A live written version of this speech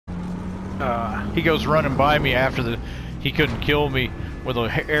He goes running by me after he couldn't kill me with an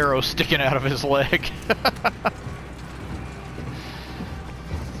arrow sticking out of his leg.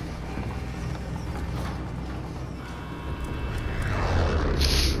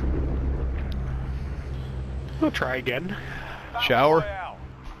 We'll try again. Shower?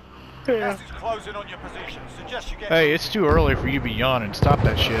 Yeah. Hey, it's too early for you to be yawning. Stop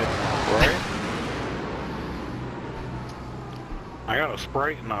that shit. Right? I got a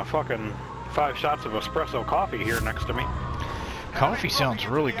Sprite and a fucking 5 shots of espresso coffee here next to me. Coffee sounds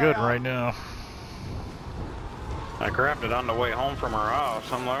really good right now. I grabbed it on the way home from our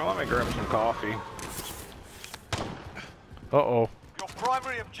house. I'm like, let me grab some coffee. Uh-oh. Your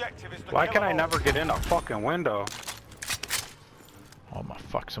primary objective is to Why can I never get in a fucking window? Oh, I'm gonna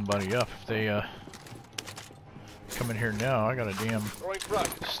fuck somebody up if they come in here now. I got a damn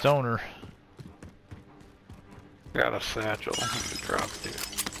stoner. Got a satchel. Drop it.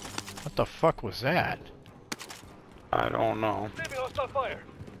 What the fuck was that? I don't know.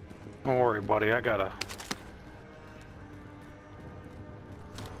 Don't worry, buddy. I got a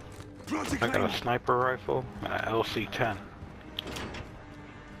sniper rifle and an LC-10.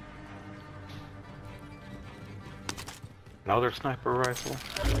 Another sniper rifle.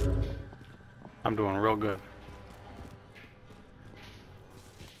 I'm doing real good.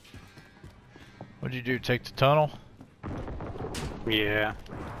 What'd you do? Take the tunnel? Yeah.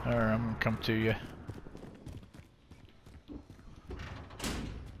 Alright, I'm gonna come to you.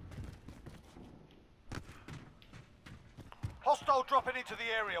 Hostile dropping into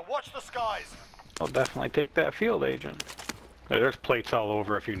the area. Watch the skies. I'll definitely take that field agent. There's plates all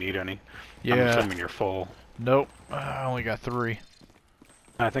over if you need any. Yeah. I'm assuming you're full. Nope. I only got 3.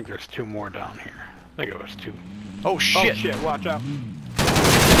 I think there's 2 more down here. I think it was 2. Oh shit! Oh shit, watch out.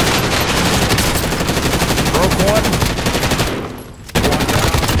 Broke one.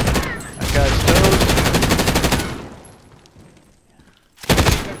 That guy's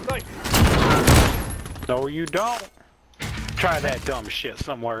toast. No, you don't. Try that dumb shit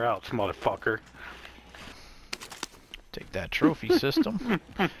somewhere else, motherfucker. Take that trophy system.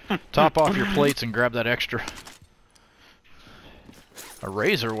 Top off your plates and grab that extra. A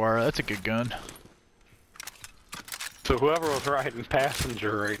razor wire, that's a good gun. So whoever was riding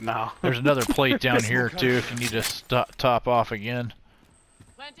passenger right now. There's another plate down here too if you need to top off again.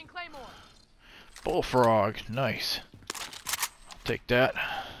 Planting Claymore. Bullfrog, nice. I'll take that.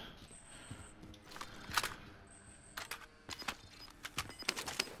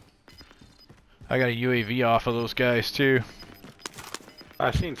 I got a UAV off of those guys too.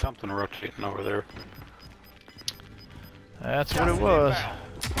 I seen something rotating over there. That's what it was.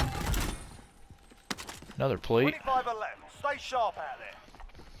 Another plate. 25 are left. Stay sharp out there.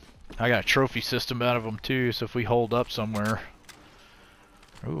 I got a trophy system out of them too, so if we hold up somewhere.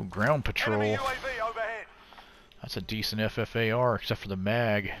 Ooh, ground patrol. Enemy UAV overhead. That's a decent FFAR, except for the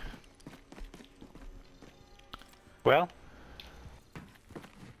mag. Well,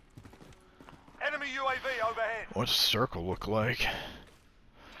 Enemy UAV overhead. What's a circle look like?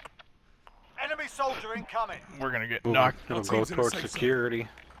 Enemy soldier incoming. We're gonna get ooh, knocked. it'll go towards security.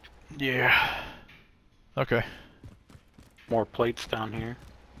 Yeah. Okay. More plates down here.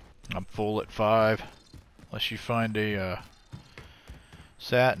 I'm full at 5. Unless you find a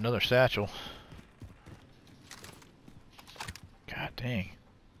another satchel. God dang.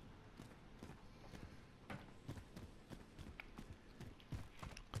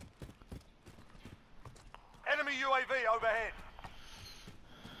 Enemy UAV overhead.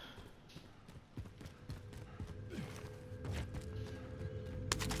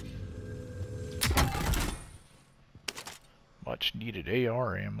 Much needed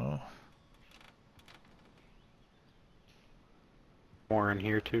AR ammo. More in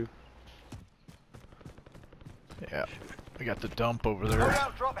here too. Yeah. We got the dump over there.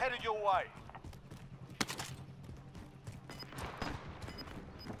 Loadout drop headed your way.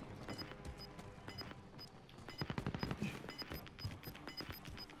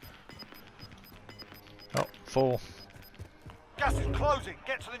 Oh, full. Gas is closing.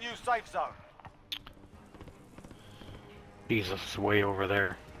 Get to the new safe zone. Jesus, it's way over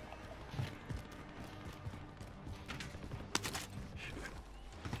there.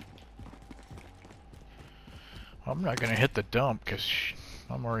 I'm not gonna hit the dump because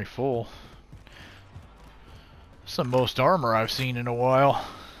I'm already full. It's the most armor I've seen in a while.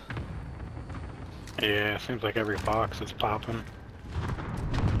 Yeah, seems like every box is popping.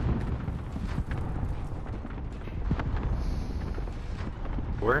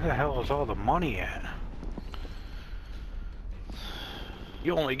 Where the hell is all the money at?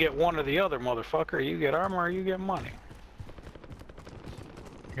 You only get one or the other, motherfucker. You get armor or you get money.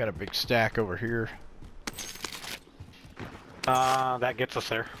 I got a big stack over here. That gets us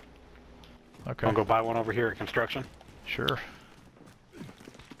there. Okay. I'll go buy one over here at construction. Sure.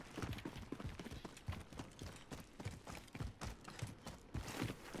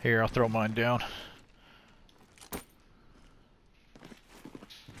 Here, I'll throw mine down.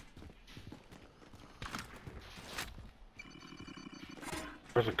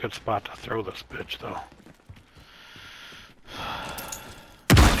 Where's a good spot to throw this bitch, though?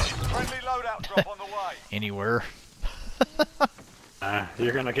 Friendly loadout drop on the way. Anywhere.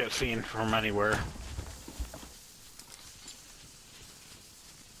 You're gonna get seen from anywhere.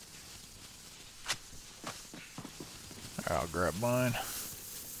 I'll grab mine.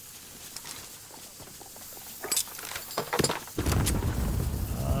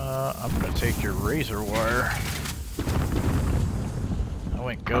 I'm gonna take your razor wire. I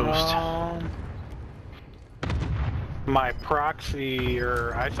went ghost. My proxy,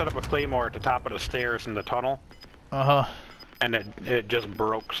 or I set up a claymore at the top of the stairs in the tunnel. Uh-huh. And it just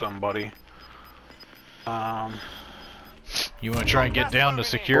broke somebody. You wanna try and get down to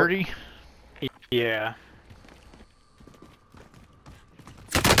security? Yeah.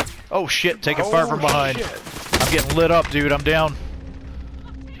 Oh shit, taking fire from behind. Shit. I'm getting lit up, dude. I'm down.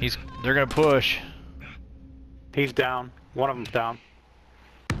 They're gonna push. He's down. One of them's down.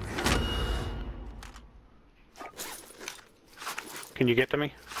 Can you get to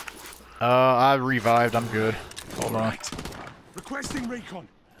me? I revived. I'm good. Hold on. Requesting recon.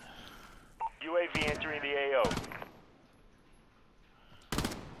 UAV entering the AO.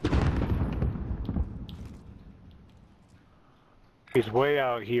 He's way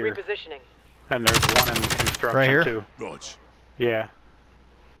out here. Repositioning. And there's one in construction Right here? too. Rog. Yeah.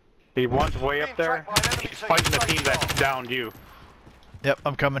 The one's way up there. He's fighting the team that downed you. Yep,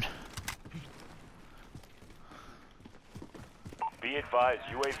 I'm coming. Be advised,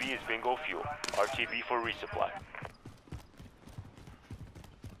 UAV is bingo fuel. RTB for resupply.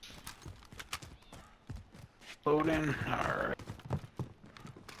 Loading. Alright.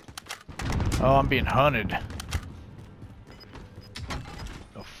 Oh, I'm being hunted.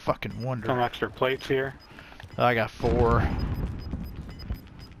 No fucking wonder. Some extra plates here. I got 4.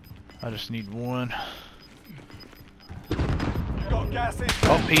 I just need 1. Got gas in.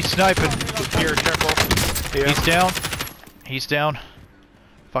 Oh, he's sniping. Here, careful. Yeah. He's down. He's down.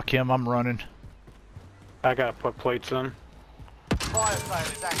 Fuck him, I'm running. I gotta put plates in. Fire sale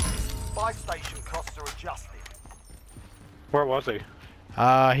is active. Buy station costs are adjusted. Where was he?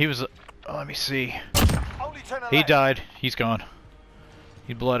 He was, let me see. Only 10 He died. He's gone.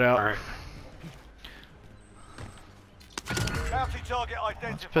 He bled out. Alright. Bounty target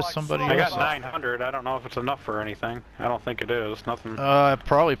identified. piss somebody I got else. 900. I don't know if it's enough for anything. I don't think it is. Nothing.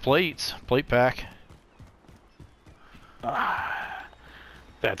 Probably plates. Plate pack.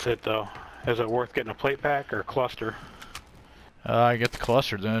 That's it though. Is it worth getting a plate pack or a cluster? I get the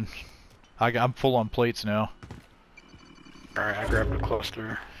cluster then. I'm full on plates now. Alright, I grabbed a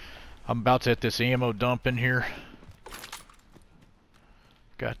cluster. I'm about to hit this ammo dump in here.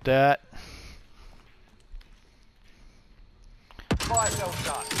 Got that. Fire sale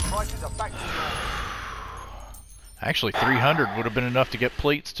done. Prices are back to normal. Actually, 300 would have been enough to get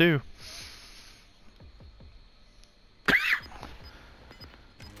plates too.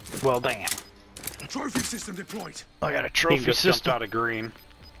 Well, damn. Trophy system deployed. I got a He trophy just jumped system. out of green.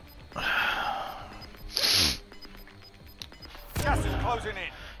 Gas is closing in.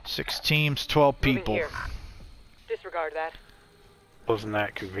 6 teams, 12 Moving people. here. Disregard that. Wasn't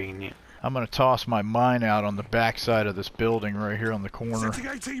that convenient? I'm gonna toss my mine out on the back side of this building right here on the corner. Setting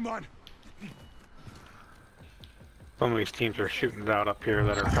 18 man. Some of these teams are shooting it out up here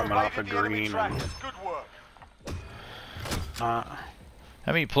that are coming off of Evaded the enemy green. trackers. Good work.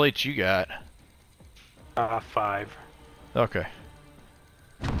 How many plates you got? 5. Okay.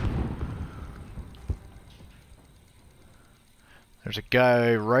 There's a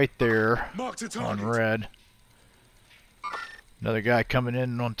guy right there Marked a on target. red. Another guy coming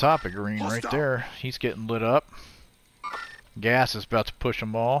in on top of green right Hostile. there. He's getting lit up. Gas is about to push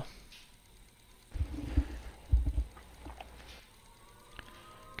them all.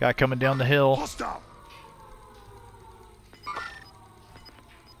 Guy coming down the hill. Hostile.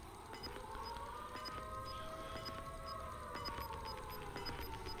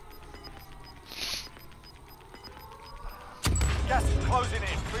 Gas is closing in.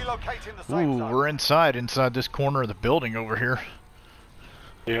 Relocating the safe Ooh, zone. we're inside this corner of the building over here.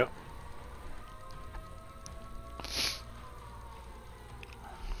 Yep.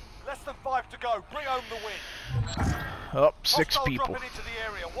 Less than 5 to go. Bring home the win. Oh, 6 Hostile people. dropping into the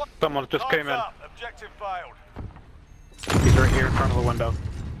area. What? Someone just Time's came in. up. Objective failed. He's right here in front of the window.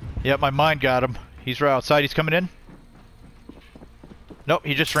 Yep, my mine got him. He's right outside. He's coming in. Nope,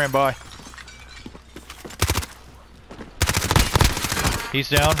 he just ran by. He's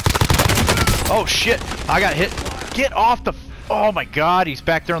down. Oh shit! I got hit. Get off the... Oh my god, he's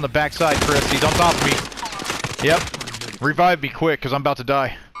back there on the backside, Chris. He's on top of me. Yep. Revive me quick, because I'm about to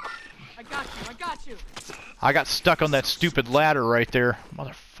die. I got you, I got you. I got stuck on that stupid ladder right there.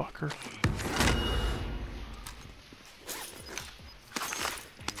 Motherfucker.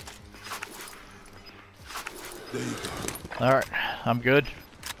 There you go. Alright, I'm good.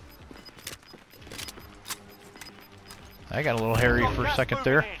 I got a little hairy for a second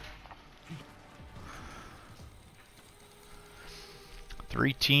there.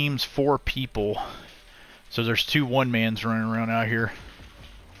 3 teams, 4 people. So there's 2 one-mans running around out here.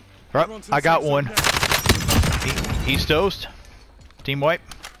 Oh, I got one. He's toast. Team wipe.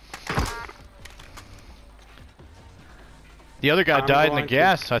 The other guy died in the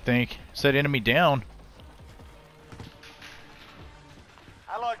gas, I think. Said enemy down.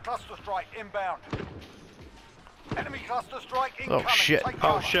 Allied cluster strike inbound. Enemy cluster strike incoming. Oh shit. Take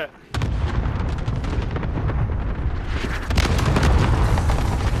cover. Oh shit.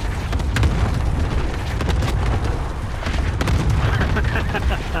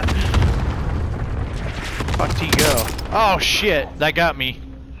 Fuck T go. Oh shit, that got me.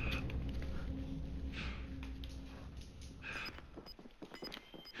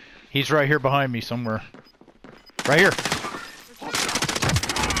 He's right here behind me somewhere. Right here.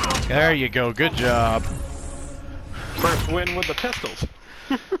 There you go, good job. First win with the pistols.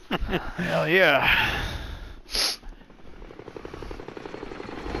 Hell yeah.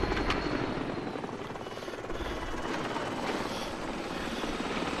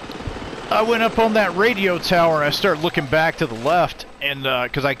 I went up on that radio tower and I started looking back to the left, and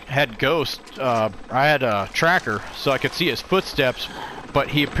because I had Ghost, I had a tracker so I could see his footsteps, but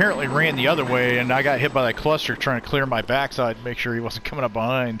he apparently ran the other way, and I got hit by that cluster trying to clear my backside to make sure he wasn't coming up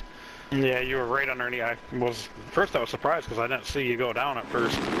behind. Yeah, you were right underneath. First I was surprised because I didn't see you go down at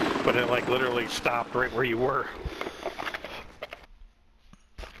first, but it like literally stopped right where you were.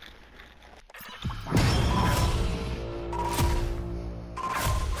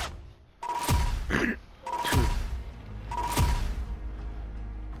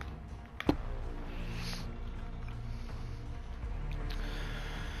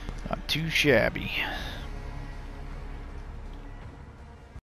 Not too shabby.